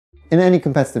In any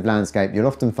competitive landscape, you'll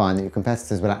often find that your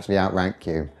competitors will actually outrank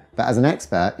you. But as an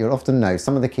expert, you'll often know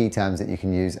some of the key terms that you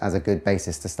can use as a good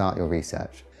basis to start your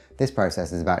research. This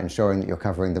process is about ensuring that you're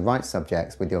covering the right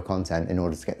subjects with your content in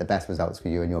order to get the best results for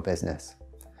you and your business.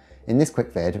 In this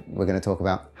quick vid, we're going to talk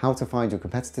about how to find your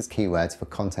competitors' keywords for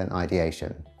content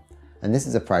ideation. And this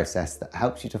is a process that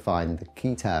helps you to find the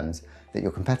key terms that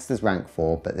your competitors rank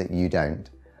for but that you don't.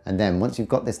 And then once you've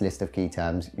got this list of key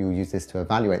terms, you'll use this to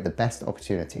evaluate the best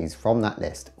opportunities from that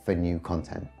list for new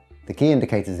content. The key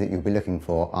indicators that you'll be looking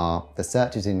for are the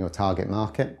searches in your target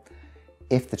market,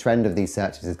 if the trend of these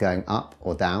searches is going up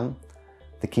or down,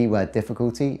 the keyword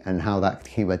difficulty and how that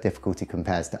keyword difficulty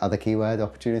compares to other keyword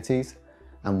opportunities,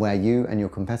 and where you and your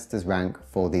competitors rank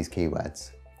for these keywords.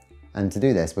 And to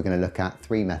do this, we're going to look at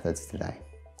 3 methods today.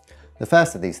 The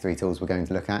first of these 3 tools we're going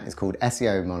to look at is called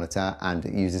SEO Monitor, and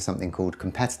it uses something called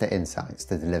Competitor Insights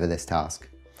to deliver this task.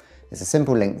 It's a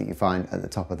simple link that you find at the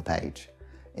top of the page.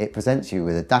 It presents you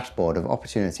with a dashboard of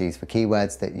opportunities for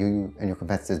keywords that you and your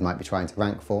competitors might be trying to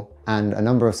rank for, and a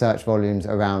number of search volumes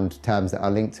around terms that are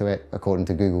linked to it according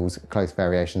to Google's close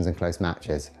variations and close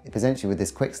matches. It presents you with this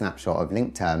quick snapshot of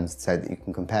linked terms so that you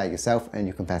can compare yourself and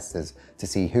your competitors to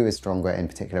see who is stronger in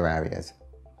particular areas.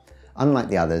 Unlike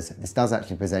the others, this does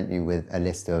actually present you with a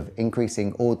list of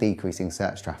increasing or decreasing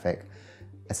search traffic.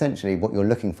 Essentially, what you're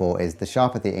looking for is the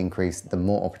sharper the increase, the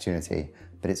more opportunity.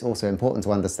 But it's also important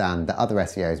to understand that other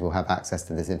SEOs will have access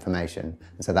to this information,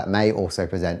 and so that may also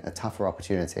present a tougher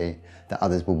opportunity that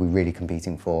others will be really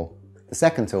competing for. The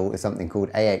second tool is something called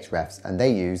AHREFS, and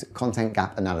they use content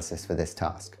gap analysis for this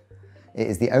task. It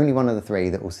is the only one of the 3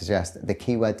 that will suggest the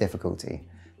keyword difficulty.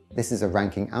 This is a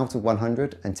ranking out of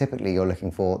 100, and typically you're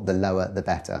looking for the lower the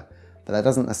better. But that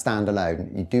doesn't stand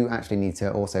alone. You do actually need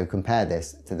to also compare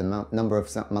this to the number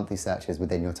of monthly searches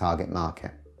within your target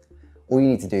market. All you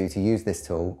need to do to use this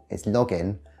tool is log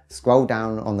in, scroll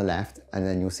down on the left, and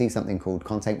then you'll see something called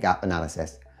Content Gap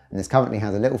Analysis. And this currently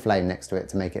has a little flame next to it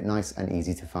to make it nice and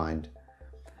easy to find.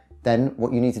 Then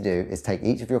what you need to do is take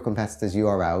each of your competitors'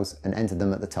 URLs and enter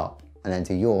them at the top, and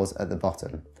enter yours at the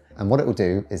bottom. And what it will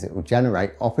do is it will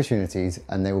generate opportunities,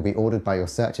 and they will be ordered by your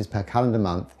searches per calendar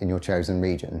month in your chosen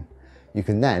region. You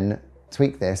can then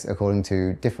tweak this according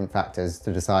to different factors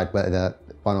to decide whether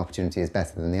one opportunity is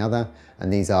better than the other,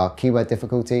 and these are keyword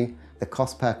difficulty, the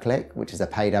cost per click, which is a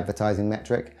paid advertising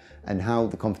metric, and how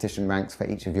the competition ranks for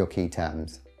each of your key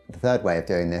terms. The third way of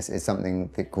doing this is something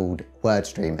called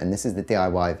WordStream, and this is the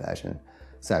DIY version.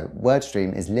 So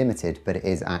WordStream is limited, but it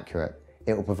is accurate.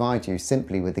 It will provide you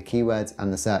simply with the keywords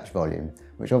and the search volume,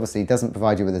 which obviously doesn't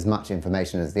provide you with as much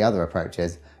information as the other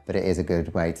approaches, but it is a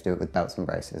good way to do it with belts and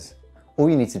braces. All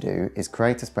you need to do is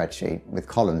create a spreadsheet with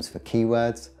columns for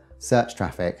keywords, search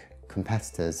traffic,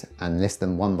 competitors, and list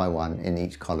them one by one in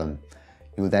each column.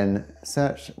 You will then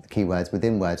search the keywords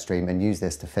within WordStream and use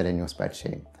this to fill in your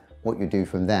spreadsheet. What you do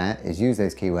from there is use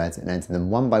those keywords and enter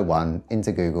them one by one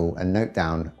into Google and note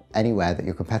down anywhere that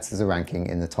your competitors are ranking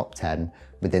in the top 10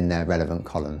 within their relevant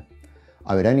column.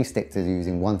 I would only stick to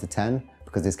using 1 to 10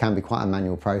 because this can be quite a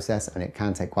manual process and it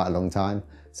can take quite a long time.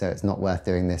 So it's not worth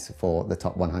doing this for the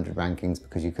top 100 rankings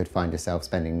because you could find yourself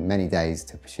spending many days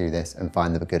to pursue this and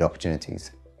find the good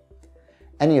opportunities.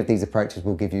 Any of these approaches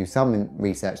will give you some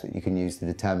research that you can use to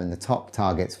determine the top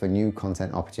targets for new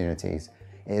content opportunities.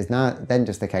 It is now then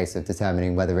just a case of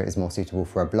determining whether it is more suitable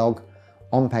for a blog,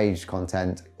 on-page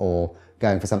content, or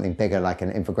going for something bigger like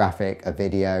an infographic, a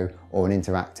video, or an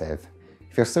interactive.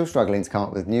 If you're still struggling to come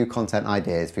up with new content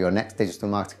ideas for your next digital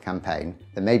marketing campaign,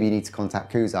 then maybe you need to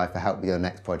contact Koozai for help with your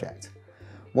next project.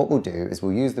 What we'll do is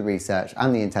we'll use the research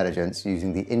and the intelligence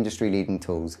using the industry-leading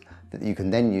tools that you can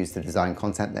then use to design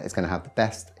content that is going to have the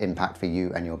best impact for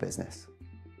you and your business.